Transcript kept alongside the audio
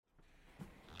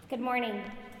Good morning,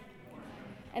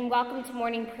 and welcome to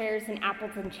morning prayers in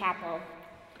Appleton Chapel.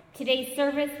 Today's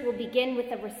service will begin with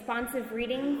a responsive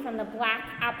reading from the Black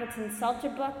Appleton Psalter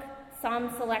Book, Psalm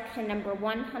selection number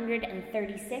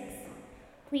 136.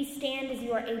 Please stand as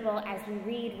you are able as we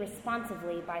read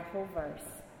responsively by whole verse.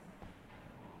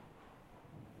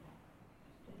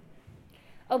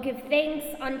 O give thanks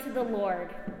unto the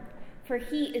Lord, for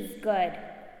he is good,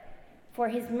 for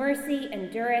his mercy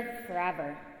endureth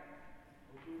forever.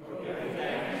 O give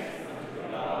thanks unto the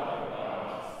God of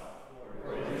gods,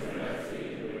 for his mercy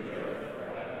endureth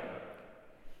forever.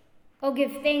 O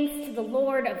give thanks to the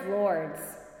Lord of lords,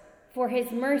 for his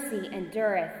mercy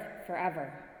endureth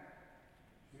forever.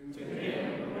 To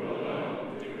him who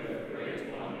alone doeth great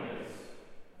wonders,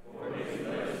 for his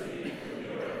mercy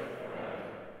endureth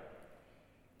forever.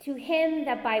 To him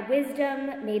that by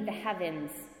wisdom made the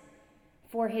heavens,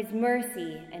 for his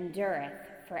mercy endureth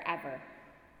forever.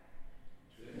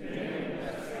 To him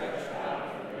that stretched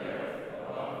out the earth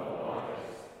above the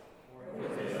waters, for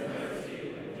his mercy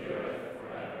endureth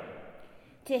forever.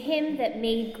 To him that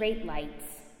made great lights,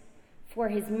 for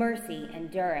his mercy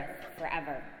endureth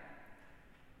forever.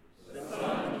 The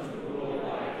sun to rule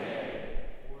by day,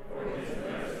 for his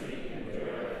mercy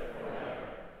endureth forever.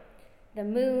 The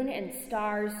moon and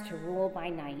stars to rule by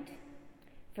night,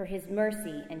 for his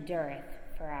mercy endureth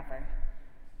forever.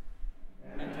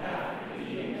 And hath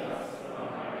redeemed us from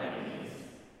our enemies,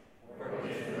 for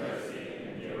his mercy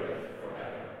endureth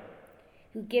forever.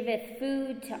 Who giveth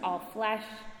food to all flesh,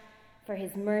 for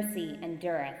his mercy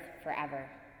endureth forever.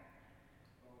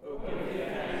 O give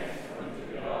thanks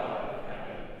unto God of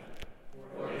heaven,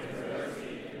 for his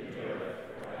mercy endureth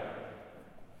forever.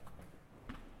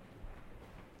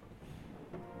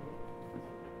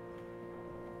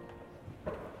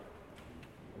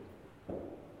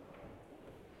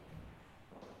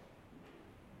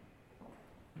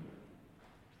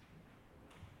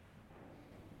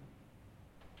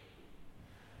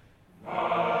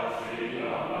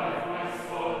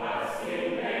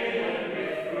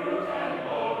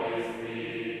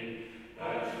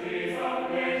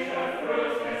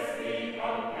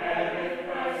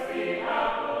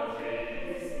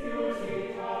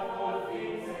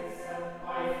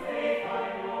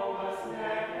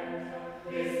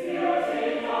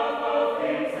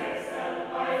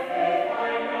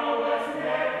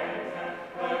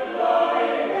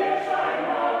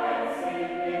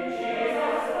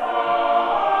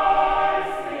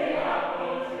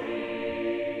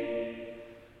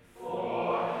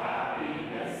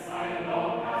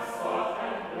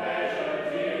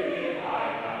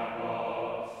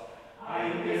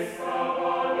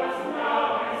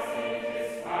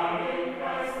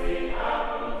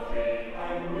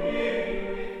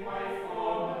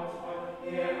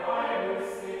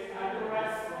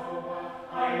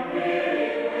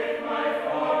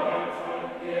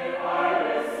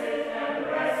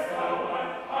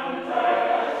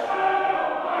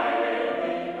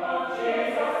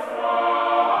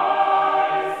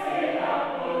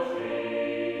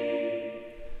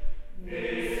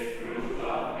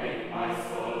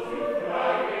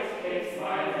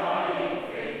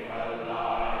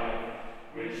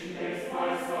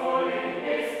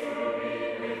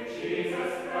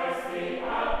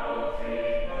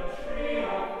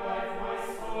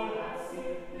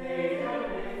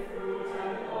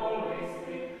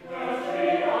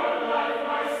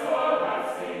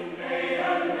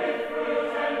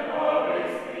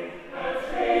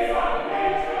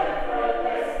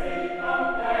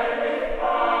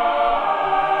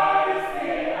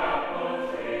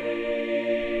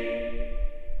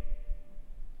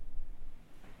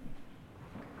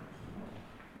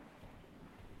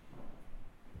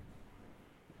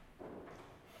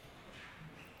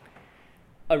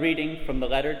 A reading from the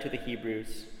letter to the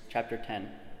Hebrews, chapter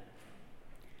 10.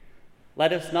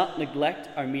 Let us not neglect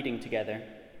our meeting together,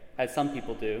 as some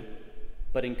people do,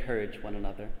 but encourage one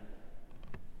another.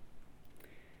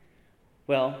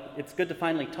 Well, it's good to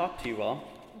finally talk to you all.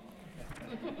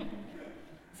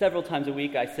 Several times a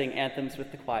week I sing anthems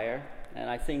with the choir, and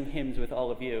I sing hymns with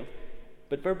all of you,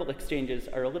 but verbal exchanges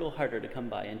are a little harder to come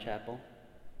by in chapel.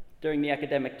 During the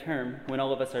academic term, when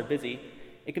all of us are busy,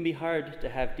 it can be hard to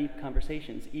have deep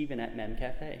conversations, even at Men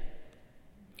Cafe.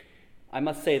 I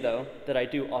must say, though, that I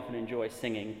do often enjoy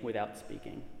singing without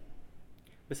speaking.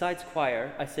 Besides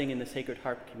choir, I sing in the Sacred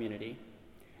Harp community.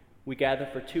 We gather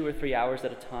for 2 or 3 hours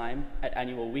at a time at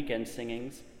annual weekend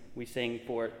singings. We sing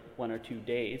for 1 or 2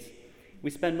 days. We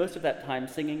spend most of that time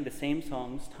singing the same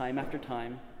songs time after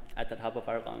time at the top of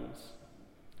our lungs.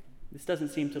 This doesn't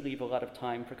seem to leave a lot of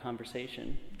time for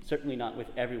conversation, certainly not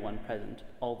with everyone present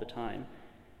all the time.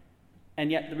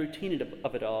 And yet the routine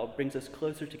of it all brings us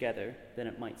closer together than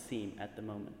it might seem at the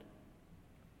moment.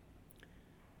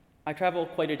 I travel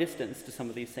quite a distance to some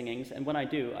of these singings, and when I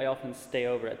do, I often stay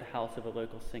over at the house of a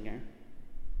local singer.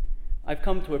 I've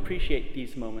come to appreciate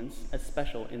these moments as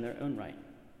special in their own right.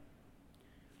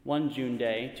 One June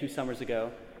day, 2 summers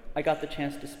ago, I got the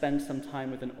chance to spend some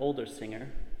time with an older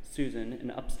singer, Susan,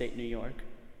 in upstate New York,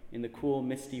 in the cool,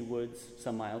 misty woods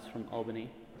some miles from Albany.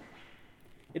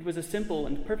 It was a simple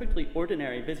and perfectly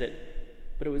ordinary visit,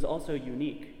 but it was also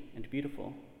unique and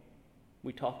beautiful.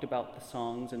 We talked about the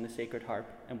songs and the sacred harp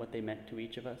and what they meant to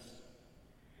each of us.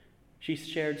 She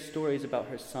shared stories about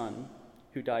her son,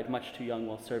 who died much too young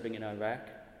while serving in Iraq.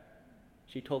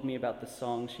 She told me about the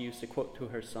songs she used to quote to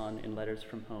her son in letters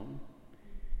from home.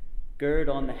 Gird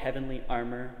on the heavenly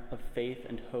armor of faith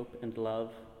and hope and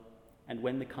love, and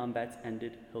when the combat's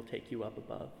ended, he'll take you up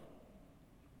above.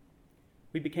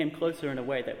 We became closer in a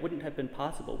way that wouldn't have been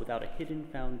possible without a hidden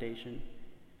foundation,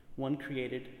 one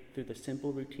created through the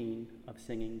simple routine of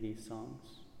singing these songs.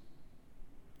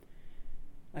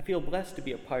 I feel blessed to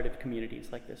be a part of communities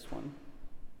like this one.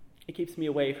 It keeps me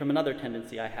away from another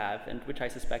tendency I have, and which I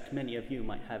suspect many of you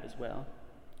might have as well.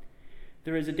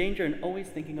 There is a danger in always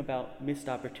thinking about missed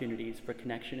opportunities for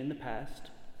connection in the past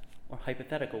or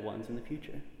hypothetical ones in the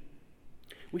future.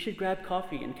 We should grab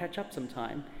coffee and catch up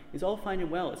sometime is all fine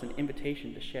and well as an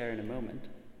invitation to share in a moment.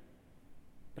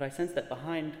 But I sense that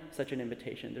behind such an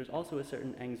invitation, there's also a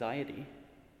certain anxiety.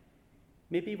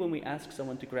 Maybe when we ask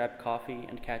someone to grab coffee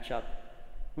and catch up,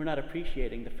 we're not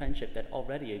appreciating the friendship that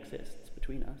already exists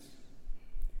between us.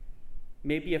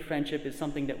 Maybe a friendship is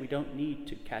something that we don't need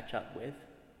to catch up with,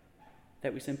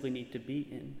 that we simply need to be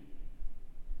in.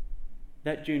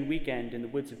 That June weekend in the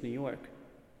woods of New York,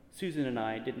 Susan and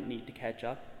I didn't need to catch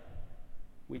up.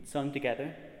 We'd sung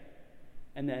together,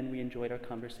 and then we enjoyed our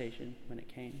conversation when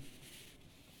it came.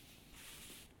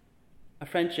 A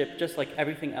friendship, just like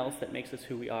everything else that makes us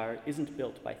who we are, isn't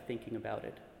built by thinking about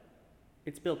it.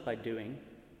 It's built by doing.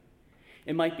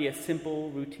 It might be a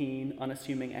simple, routine,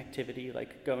 unassuming activity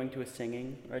like going to a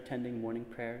singing or attending morning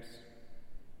prayers.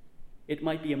 It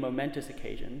might be a momentous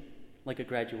occasion, like a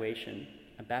graduation,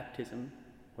 a baptism,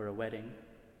 or a wedding.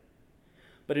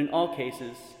 But in all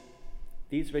cases,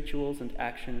 these rituals and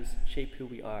actions shape who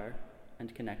we are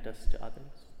and connect us to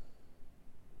others.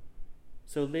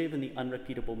 So live in the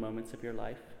unrepeatable moments of your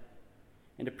life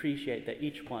and appreciate that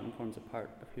each one forms a part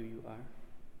of who you are.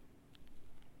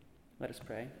 Let us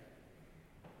pray.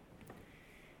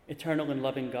 Eternal and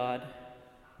loving God,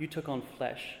 you took on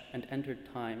flesh and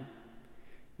entered time.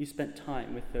 You spent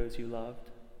time with those you loved.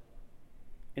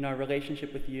 In our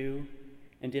relationship with you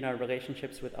and in our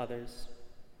relationships with others,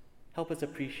 help us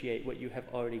appreciate what you have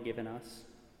already given us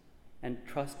and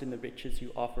trust in the riches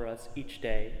you offer us each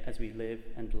day as we live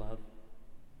and love.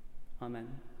 Amen.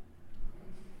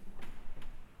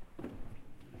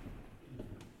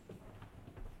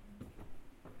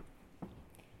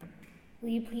 Will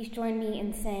you please join me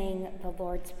in saying the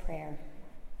Lord's Prayer?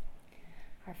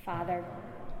 Our Father,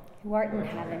 who art in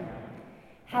heaven,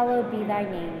 hallowed be thy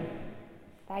name.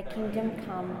 Thy kingdom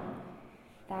come,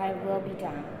 thy will be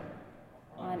done,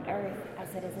 on earth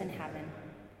as it is in heaven.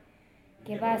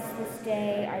 Give us this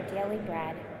day our daily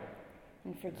bread,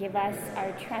 and forgive us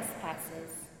our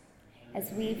trespasses, as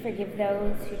we forgive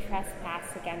those who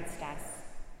trespass against us.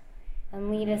 And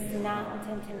lead us not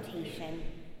into temptation,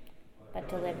 but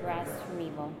deliver us from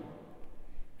evil.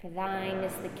 For thine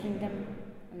is the kingdom,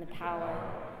 and the power,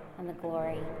 and the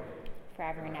glory,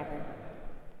 forever and ever.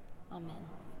 Amen.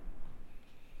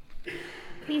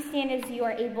 Please stand as you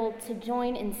are able to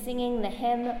join in singing the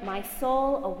hymn, My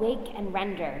Soul, Awake and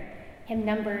Render, hymn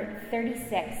number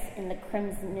 36 in the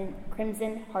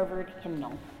Crimson Harvard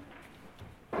Hymnal.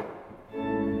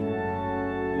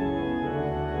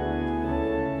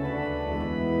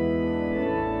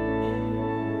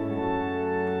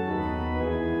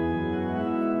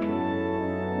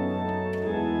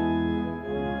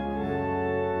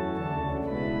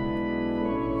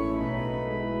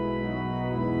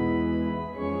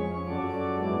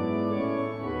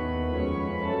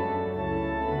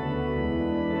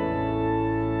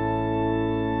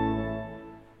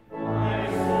 My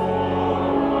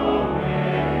soul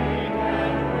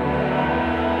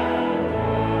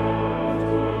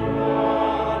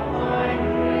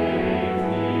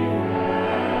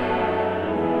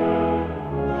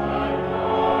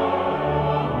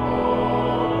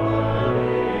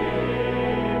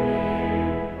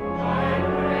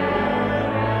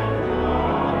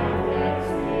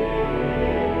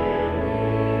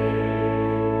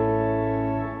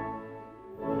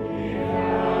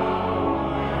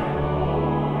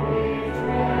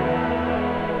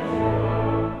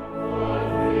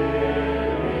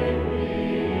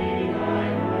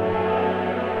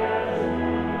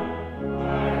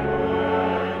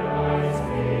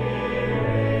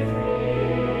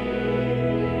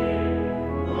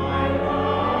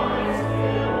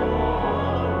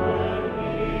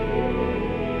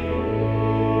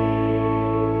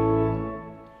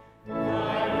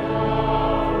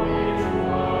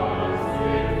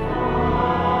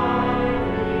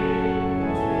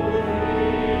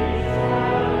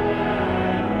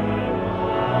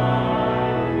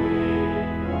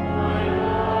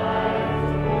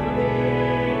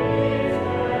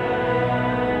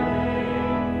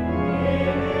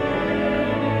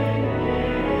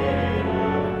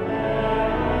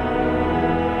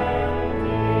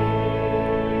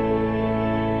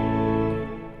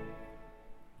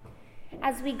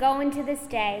as we go into this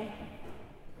day.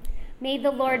 May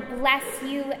the Lord bless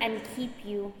you and keep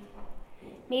you.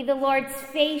 May the Lord's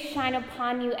face shine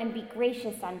upon you and be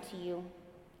gracious unto you.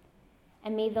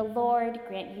 And may the Lord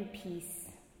grant you peace.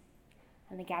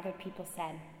 And the gathered people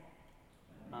said,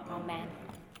 Amen.